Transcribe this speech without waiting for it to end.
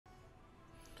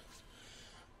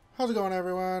How's it going,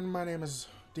 everyone? My name is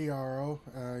DRO.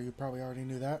 You probably already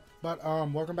knew that. But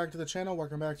welcome back to the channel.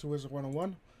 Welcome back to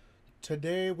Wizard101.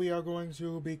 Today we are going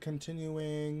to be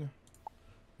continuing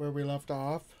where we left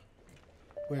off,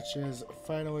 which is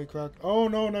finally cracked. Oh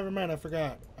no, never mind. I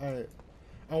forgot. I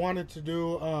wanted to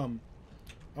do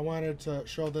I wanted to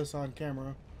show this on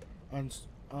camera on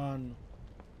I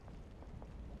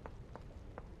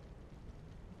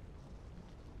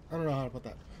don't know how to put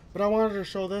that, but I wanted to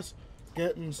show this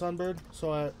getting sunburned,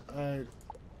 so so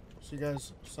you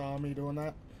guys saw me doing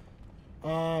that.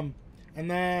 And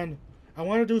then I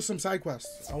want to do some side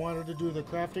quests. I wanted to do the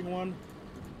crafting one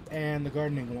and the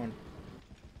gardening one.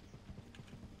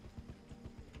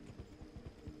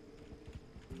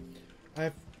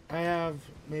 I have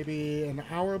maybe an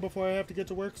hour before I have to get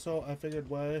to work, so I figured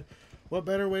what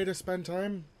better way to spend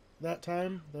that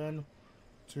time than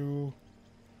to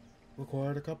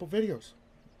record a couple videos.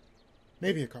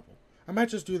 Maybe a couple. I might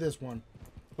just do this one.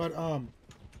 But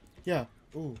yeah.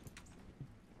 Ooh.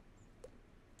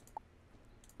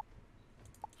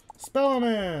 Spell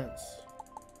elements!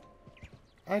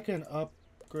 I can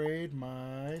upgrade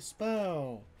my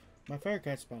spell. My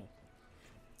Firecat spell.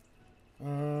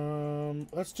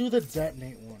 Let's do the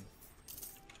detonate one.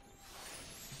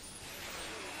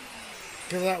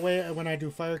 Because that way when I do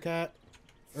Firecat,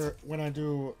 or when I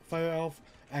do Fire Elf,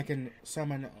 I can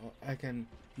summon, I can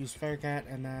use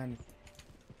Firecat and then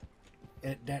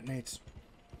it detonates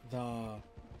the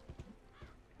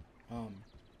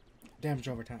damage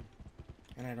over time.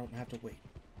 And I don't have to wait.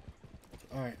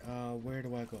 Alright, where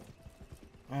do I go?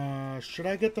 Should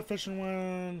I get the fishing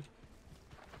one?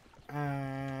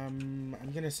 I'm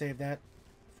gonna save that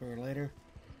for later.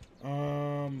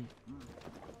 Oh,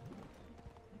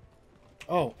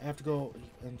 I have to go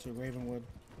into Ravenwood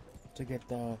to get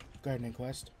the gardening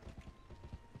quest.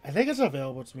 I think it's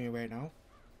available to me right now.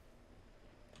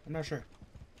 I'm not sure.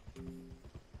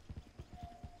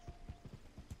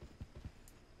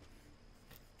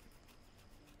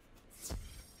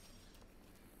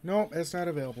 Nope, it's not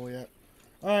available yet.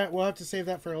 Alright, we'll have to save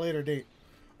that for a later date.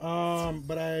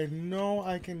 But I know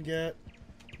I can get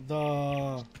the...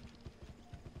 What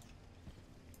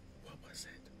was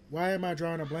it? Why am I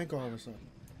drawing a blank all of a sudden?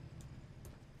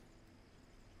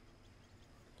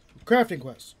 Crafting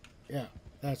quest. Yeah,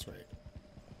 that's right.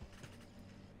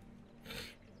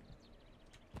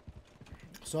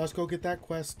 So let's go get that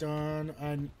quest done.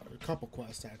 A couple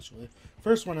quests, actually.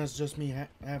 First one is just me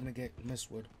having to get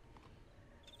Mistwood.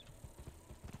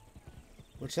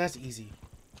 Which, that's easy.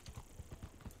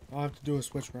 All I have to do is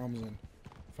switch realms and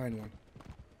find one.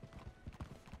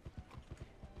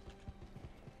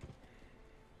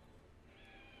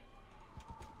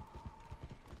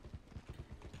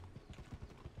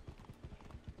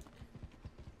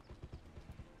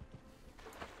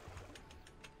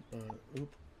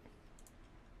 Oop.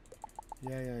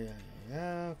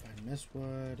 Yeah. Find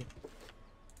Mistwood.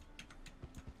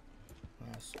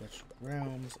 Switch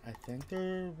realms. I think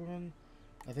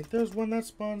there's one that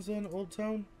spawns in Old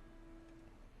Town.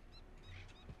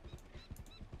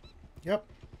 Yep,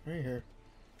 right here.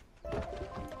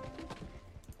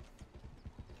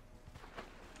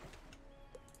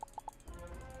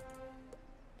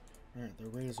 Alright, the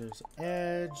Razor's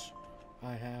Edge.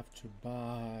 I have to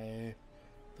buy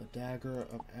the Dagger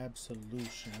of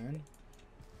Absolution.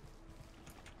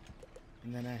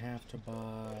 And then I have to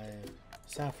buy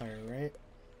Sapphire, right?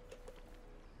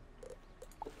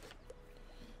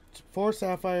 4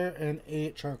 Sapphire and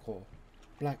 8 Charcoal.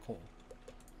 Black coal.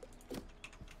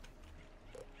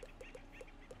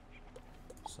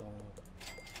 So,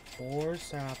 4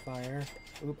 Sapphire.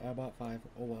 Oop, I bought 5.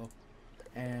 Oh well.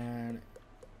 And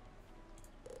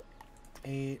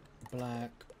 8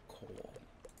 black coal.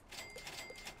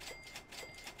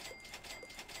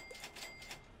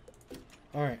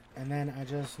 Alright, and then I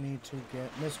just need to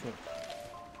get Mistwood.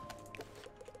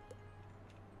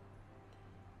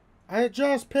 I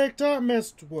just picked up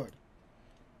Mistwood.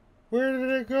 Where did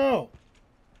it go?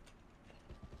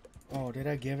 Oh, did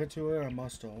I give it to her? I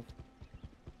must have.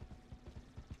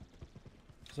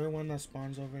 Is there one that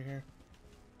spawns over here?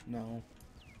 No.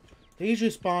 They usually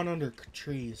spawn under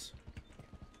trees.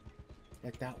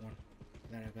 Like that one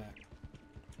that I got.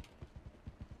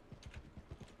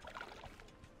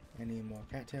 Any more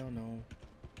cattail? No.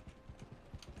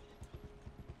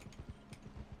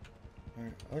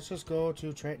 Alright, let's just go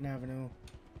to Triton Avenue.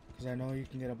 Because I know you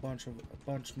can get a bunch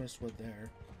Mistwood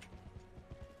there.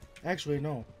 Actually,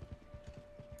 no.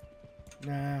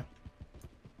 Nah.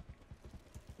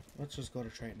 Let's just go to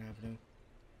Triton Avenue.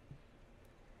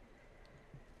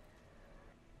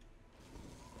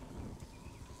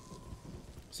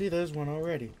 See, there's one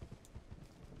already.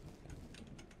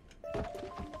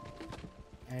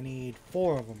 I need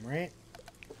 4 of them, right?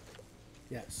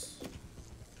 Yes.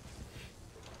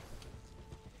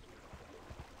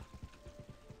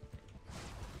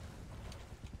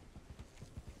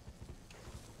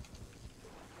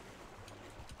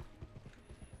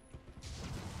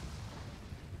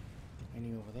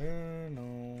 Any over there?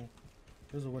 No.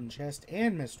 There's a wooden chest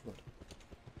and mistwood.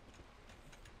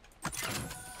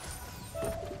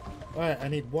 Alright, I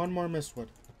need 1 more mistwood.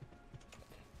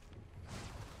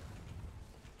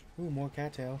 Ooh, more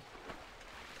cattail.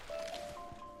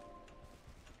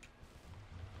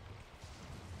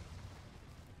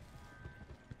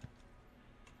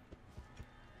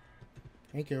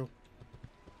 Thank you.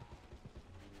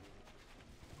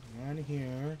 On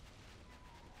here.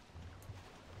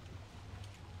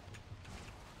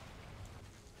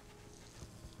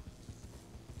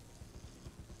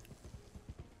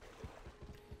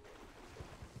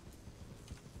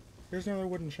 Here's another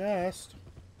wooden chest.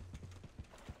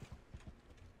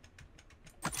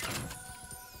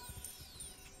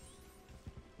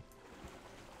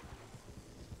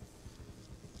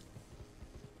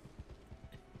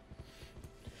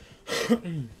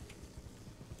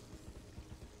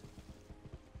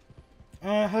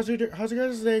 How's your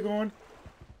guys' day going?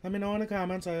 Let me know in the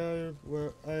comments. I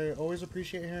always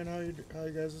appreciate hearing how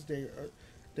you guys' day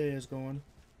is going.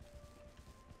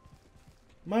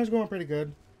 Mine's going pretty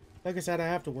good. Like I said, I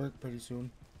have to work pretty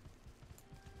soon.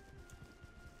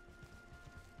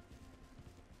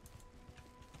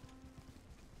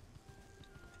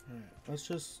 Alright, let's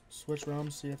just switch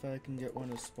around, see if I can get one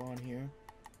to spawn here.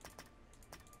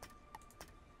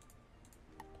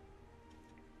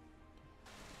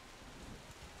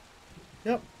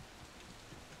 Yep.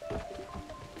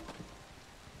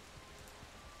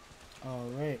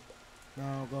 Alright.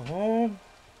 Now go home.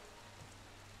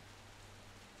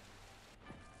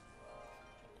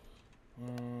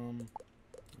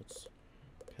 Let's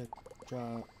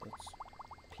let's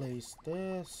place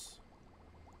this.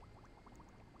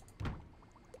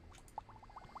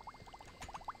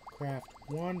 Craft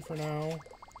 1 for now.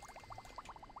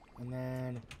 And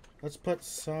then let's put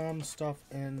some stuff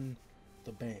in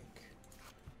the bank.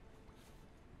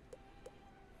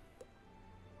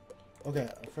 Okay,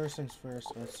 first things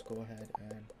first, let's go ahead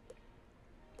and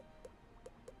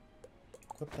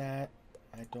equip that.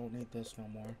 I don't need this no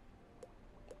more.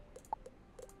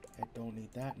 I don't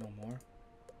need that no more.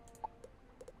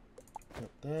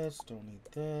 Equip this, don't need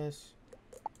this.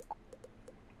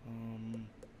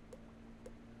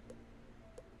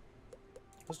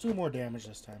 Let's do more damage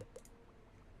this time.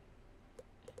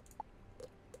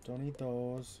 Don't need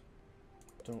those.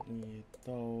 Don't need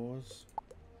those.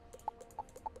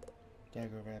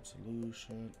 Dagger of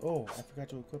Absolution. Oh, I forgot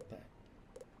to equip that.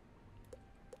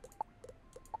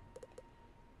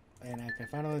 And I can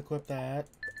finally equip that.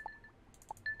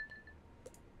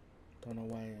 Don't know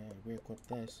why I re-equipped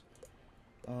this.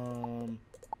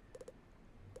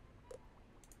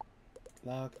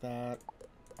 Lock that.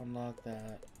 Unlock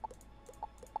that.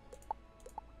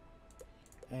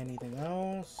 Anything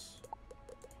else?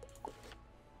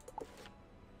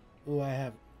 Ooh, I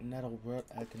have nettle root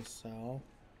I can sell.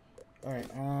 Alright,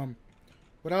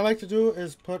 what I like to do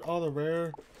is put all the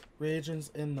rare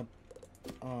reagents in the,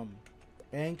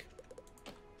 bank.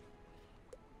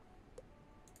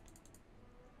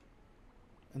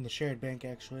 In the shared bank,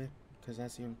 actually, because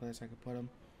that's the only place I could put them.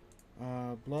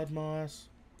 Blood moss.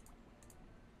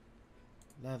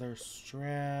 Leather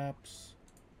straps.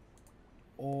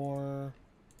 Ore.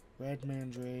 Red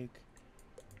mandrake.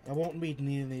 I won't be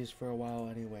needing these for a while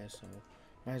anyway, so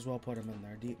might as well put them in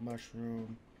there. Deep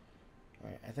mushroom.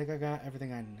 Alright, I think I got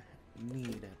everything I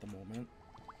need at the moment.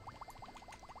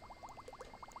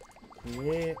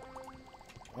 Create.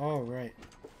 Alright.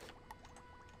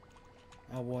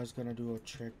 I was gonna do a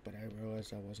trick, but I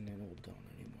realized I wasn't able to do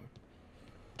it anymore.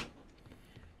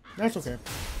 That's okay.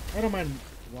 I don't mind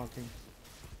walking.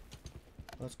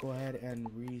 Let's go ahead and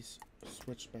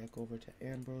switch back over to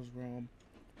Ambrose Realm.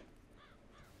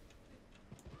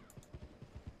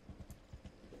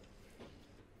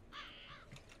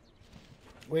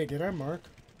 Wait, did I mark?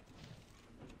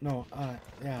 No,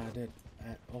 yeah, I did.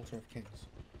 At Altar of Kings.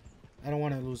 I don't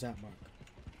want to lose that mark.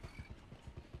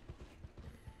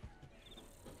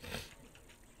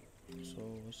 So,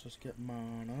 let's just get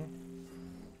mana.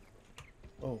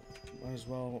 Oh, might as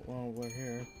well, while we're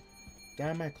here,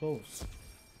 dye my clothes.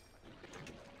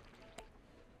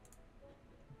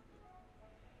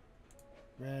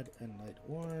 Red and light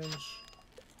orange.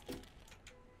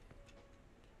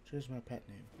 Here's my pet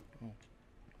name. Oh,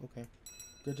 okay.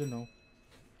 Good to know.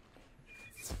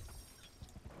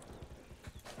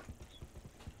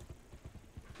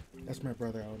 That's my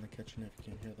brother out in the kitchen if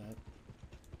you can hear that.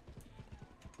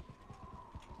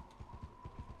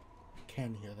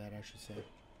 Can hear that, I should say.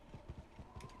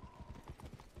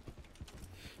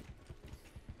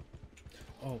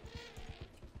 Oh.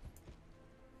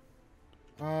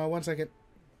 1 second.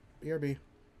 BRB.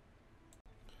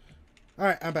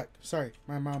 Alright, I'm back. Sorry,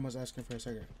 my mom was asking for a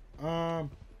second.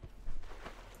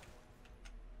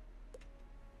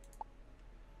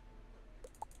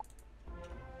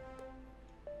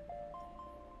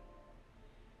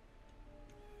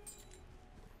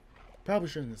 Probably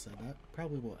shouldn't have said that.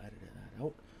 Probably will edit that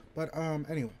out. But,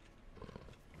 anyway.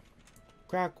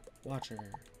 Croc Watcher.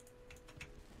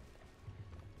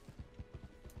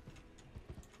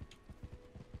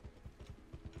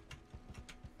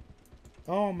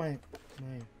 Oh, my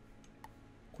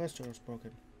quest door is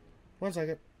broken. 1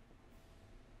 second.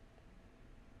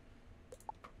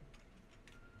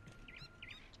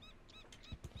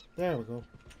 There we go.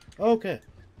 Okay.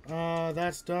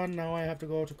 That's done. Now I have to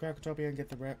go to Krakatopia and get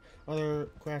the other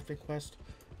crafting quest.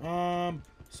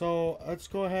 So let's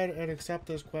go ahead and accept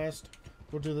this quest.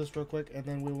 We'll do this real quick, and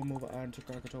then we will move on to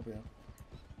Krakatopia.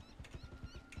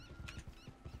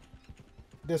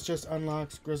 This just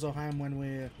unlocks Grizzleheim when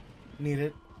we need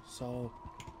it, so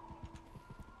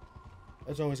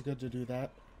it's always good to do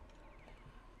that.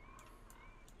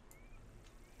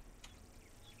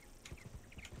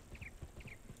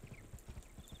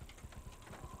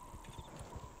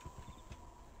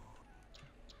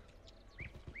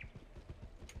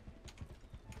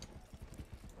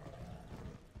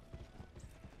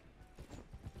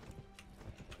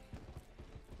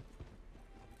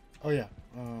 Oh yeah,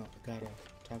 gotta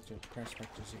talk to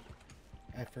Prospector Z.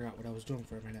 I forgot what I was doing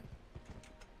for a minute.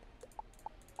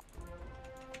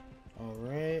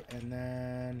 Alright, and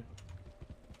then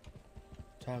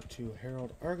talk to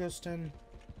Harold Argoston.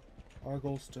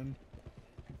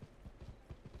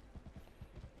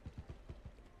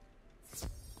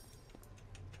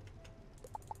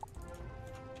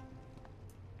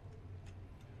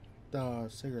 The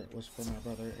cigarette was for my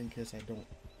brother in case I don't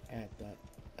edit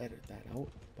that out.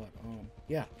 But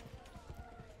yeah.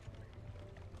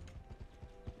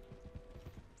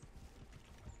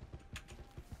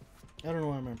 I don't know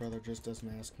why my brother just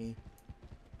doesn't ask me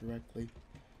directly.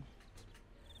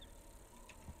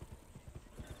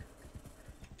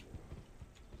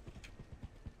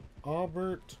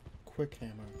 Albert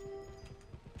Quickhammer.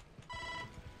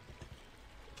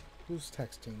 Who's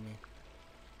texting me?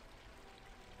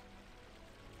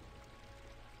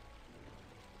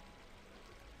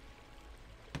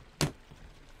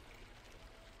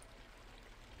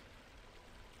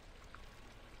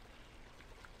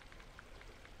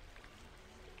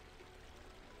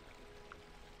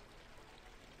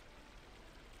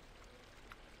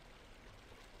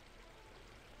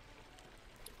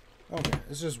 Okay,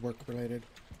 it's just work related.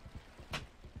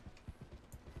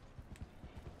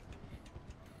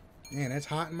 Man, it's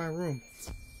hot in my room.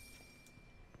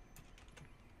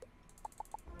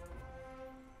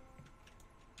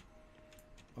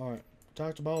 Alright,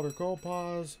 talk to Balder Cold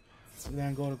Paws, and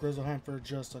then go to Grizzleheim for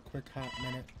just a quick hot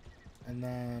minute. And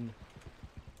then...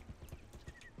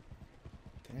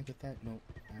 Can I get that? Nope,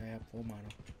 I have full mana.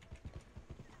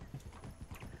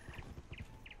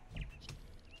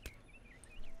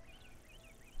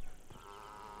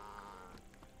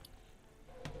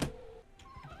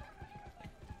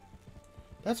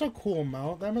 That's a cool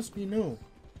mount. That must be new.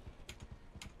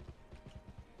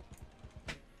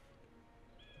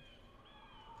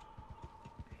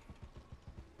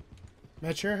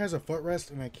 My chair has a footrest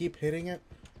and I keep hitting it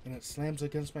and it slams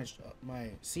against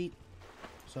my seat.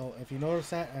 So if you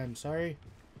notice that, I'm sorry.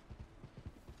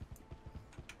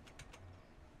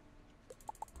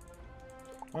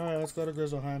 Alright, let's go to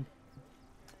Grizzleheim.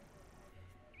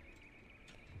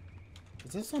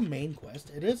 Is this a main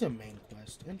quest? It is a main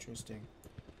quest. Interesting.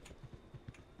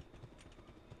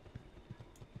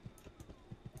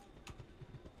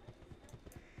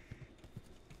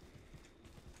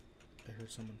 I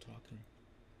heard someone talking.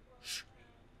 Shh.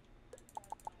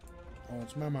 Oh,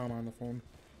 it's my mom on the phone.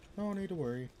 No need to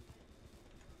worry.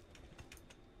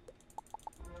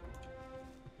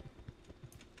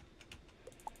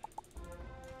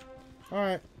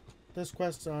 Alright. This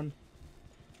quest's done.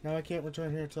 Now I can't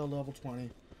return here till level 20.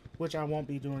 Which I won't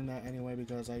be doing that anyway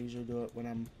because I usually do it when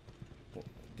I'm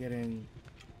getting...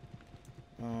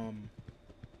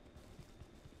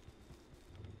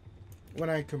 when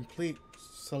I complete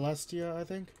Celestia, I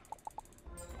think.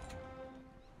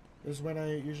 Is when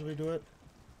I usually do it.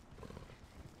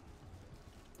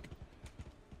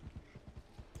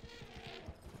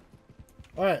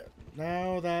 Alright,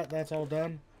 now that that's all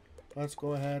done, let's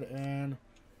go ahead and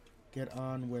get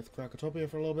on with Krakatopia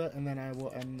for a little bit, and then I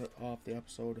will end off the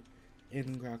episode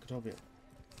in Krakatopia.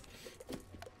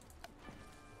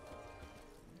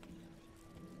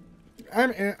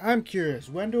 I'm curious.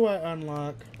 When do I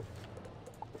unlock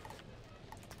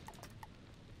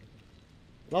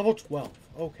level 12?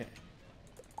 Okay.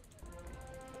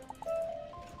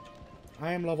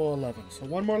 I am level 11, so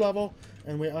one more level,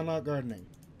 and we unlock gardening.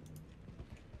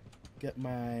 Get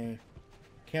my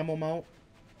camel mount.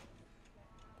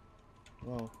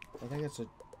 Well, I think it's a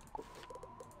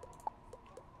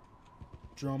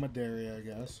dromedary, I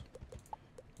guess.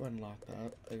 Go ahead and lock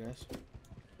that, I guess.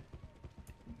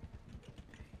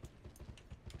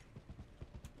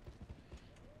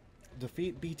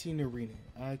 Defeat BT Narini.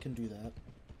 I can do that.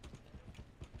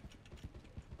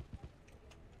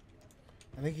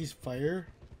 I think he's fire.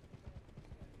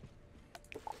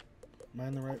 Am I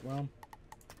in the right realm?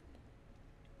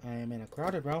 I am in a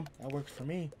crowded realm. That works for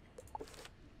me.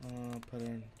 Put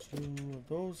in 2 of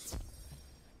those.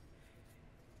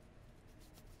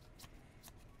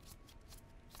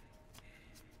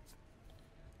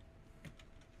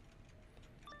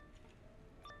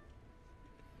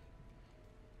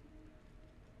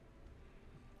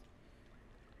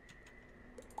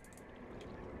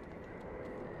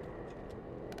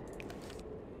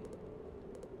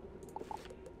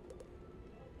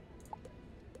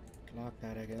 Lock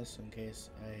that, I guess, in case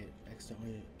I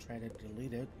accidentally try to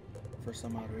delete it for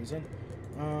some odd reason.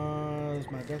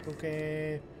 Is my deck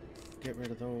okay? Get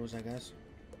rid of those, I guess.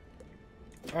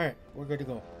 Alright, we're good to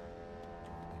go.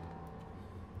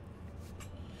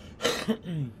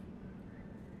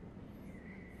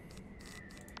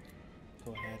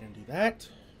 Go ahead and do that.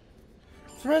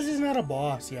 Surprised he's not a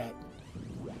boss yet.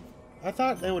 I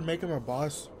thought they would make him a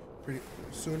boss pretty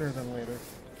sooner than later,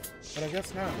 but I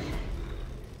guess not.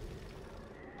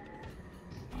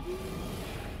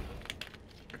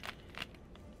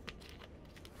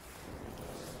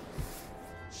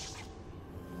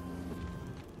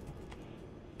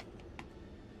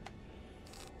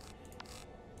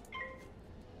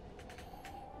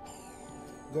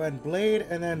 Go ahead and Blade,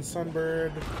 and then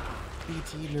Sunbird,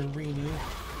 BT Narini.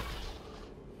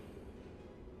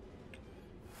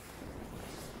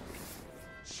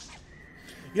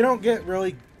 You don't get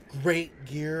really great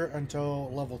gear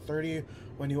until level 30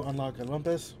 when you unlock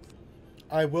Olympus.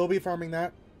 I will be farming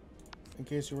that, in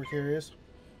case you were curious.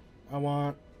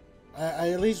 I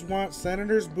at least want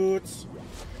Senator's boots.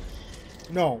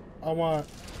 No, I want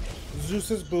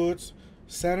Zeus's boots,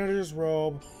 Senator's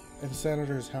robe, and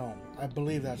Senator's helm. I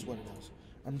believe that's what it is.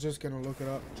 I'm just going to look it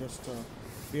up just to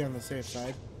be on the safe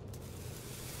side.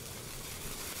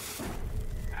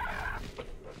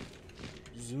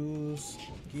 Zeus,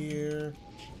 gear,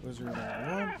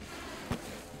 Wizard101.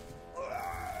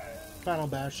 Final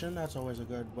Bastion, that's always a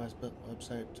good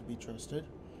website to be trusted.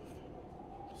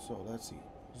 So let's see.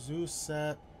 Zeus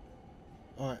set.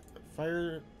 Alright,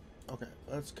 fire. Okay,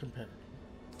 let's compare.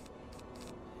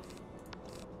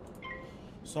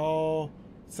 So,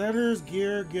 Senator's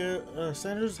gear,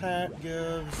 Senator's hat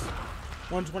gives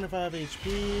 125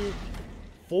 HP,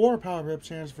 4 power grip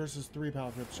chance versus 3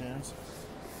 power grip chance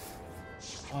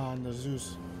on the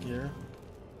Zeus gear,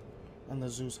 on the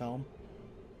Zeus helm.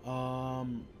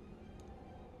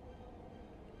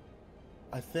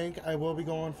 I think I will be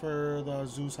going for the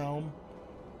Zeus helm.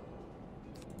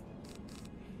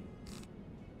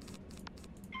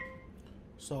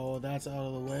 So that's out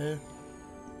of the way.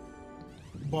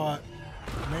 But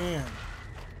man,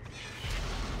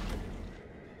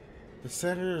 the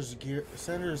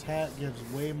Senator's hat gives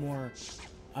way more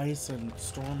ice and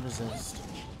storm resist.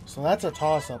 So that's a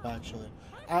toss-up, actually.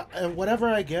 And whatever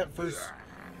I get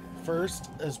first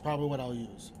is probably what I'll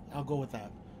use. I'll go with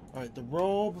that. Alright, the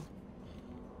robe.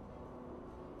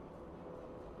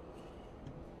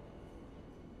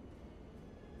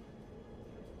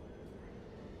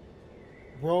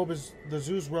 The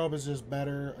Zeus robe is just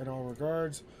better in all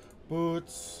regards.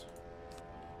 Boots.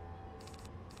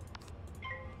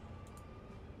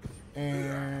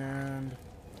 And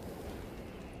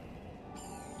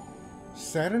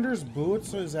Senator's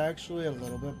boots is actually a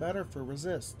little bit better for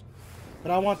resist.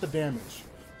 But I want the damage.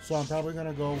 So I'm probably going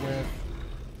to go with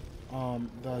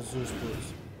the Zeus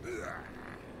boots.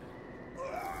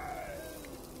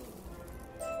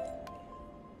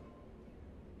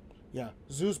 Yeah,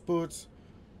 Zeus boots,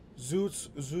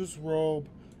 Zeus robe,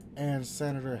 and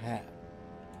Senator hat.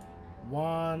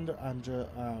 Wand,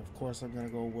 of course I'm gonna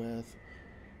go with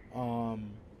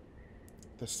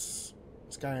the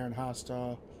Sky Iron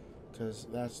Hasta, because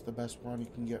that's the best one you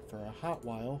can get for a hot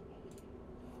while.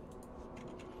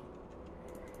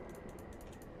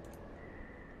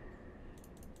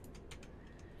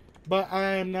 But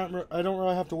I don't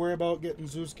really have to worry about getting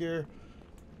Zeus gear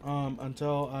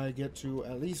until I get to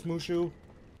at least Mushu.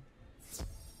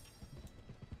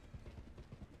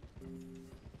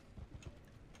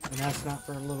 And that's not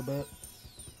for a little bit.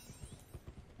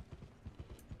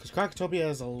 Because Krakatopia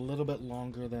is a little bit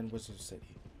longer than Wizard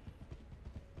City.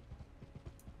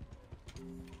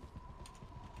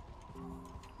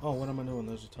 Oh, what am I doing?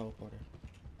 There's a teleporter.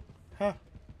 Huh.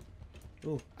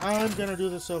 Ooh, I'm gonna do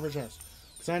the silver chest.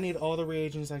 Because I need all the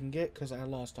reagents I can get, because I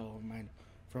lost all of mine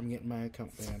from getting my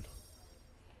account banned.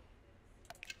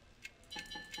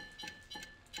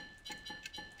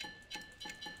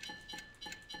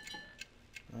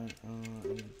 Alright, I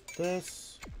need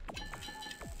this.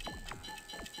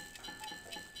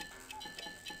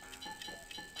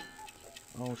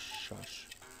 Oh, shush.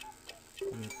 I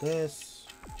need this.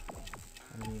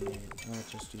 I'll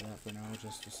just do that for now,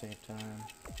 just to save time.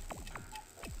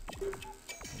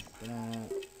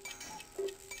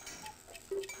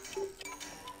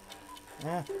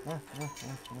 Like that.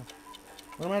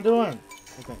 What am I doing?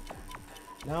 Okay.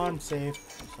 Now I'm safe.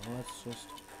 So let's just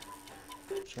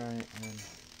try and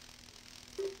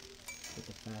get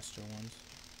the faster ones.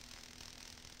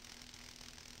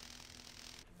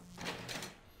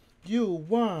 You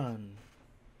won!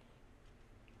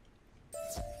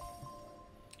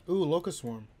 Ooh, Locust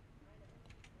Swarm.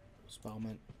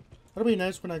 Spellment. That'll be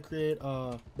nice when I create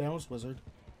a Balanced Wizard.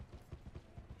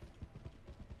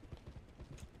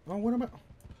 Oh, what am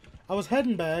I was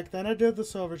heading back, then I did the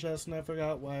silver chest, and I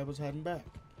forgot why I was heading back.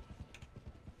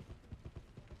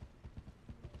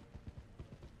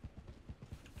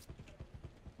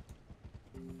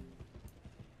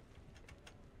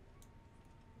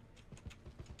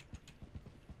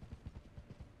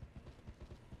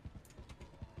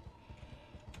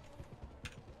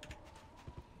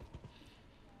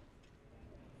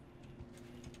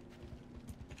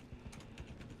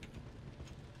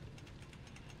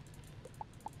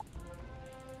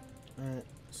 Alright,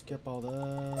 skip all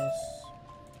this.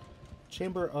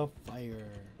 Chamber of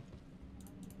Fire.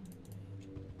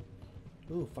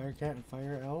 Ooh, Fire Cat and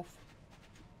Fire Elf.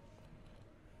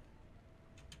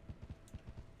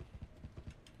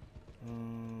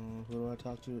 Who do I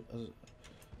talk to?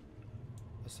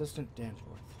 Assistant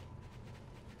Danforth.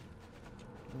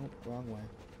 Nope, wrong way.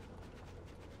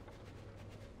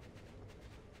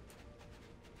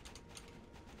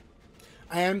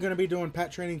 I am going to be doing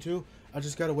pet training too. I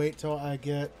just gotta wait till I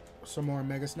get some more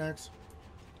Mega Snacks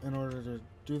in order to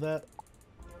do that.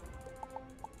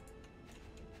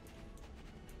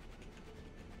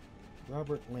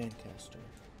 Robert Lancaster.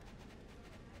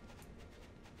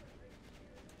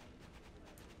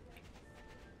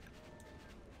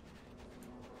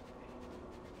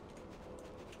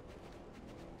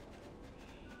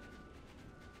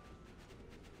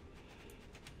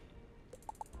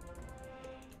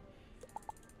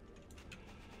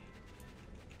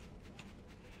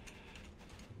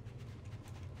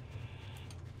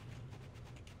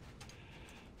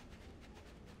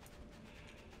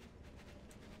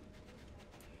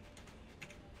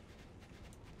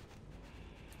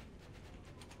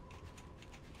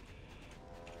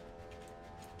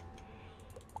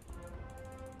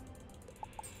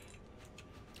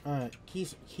 Alright,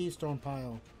 Keystone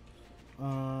Pile.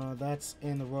 That's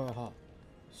in the Royal Hall.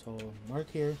 So, mark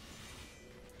here.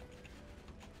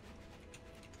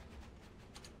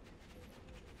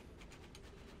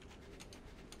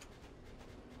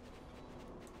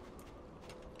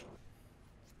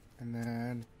 And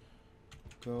then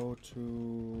go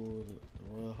to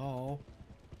the Royal Hall.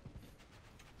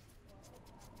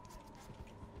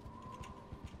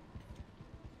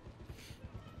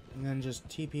 And then just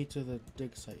TP to the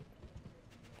dig site.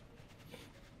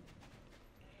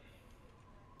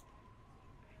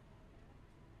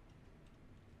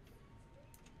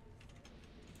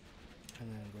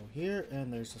 And then go here,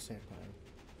 and there's the sand pile.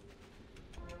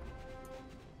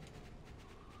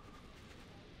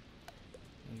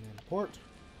 And then port.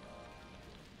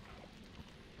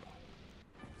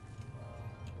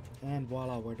 And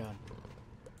voila, we're done.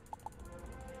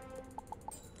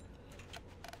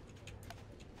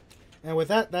 And with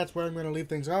that, that's where I'm going to leave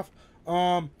things off.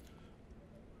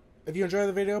 If you enjoyed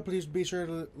the video, please be sure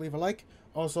to leave a like.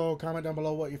 Also, comment down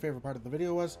below what your favorite part of the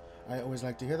video was. I always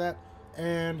like to hear that.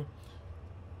 And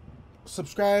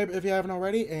subscribe if you haven't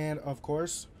already. And, of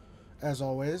course, as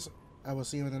always, I will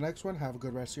see you in the next one. Have a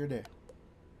good rest of your day.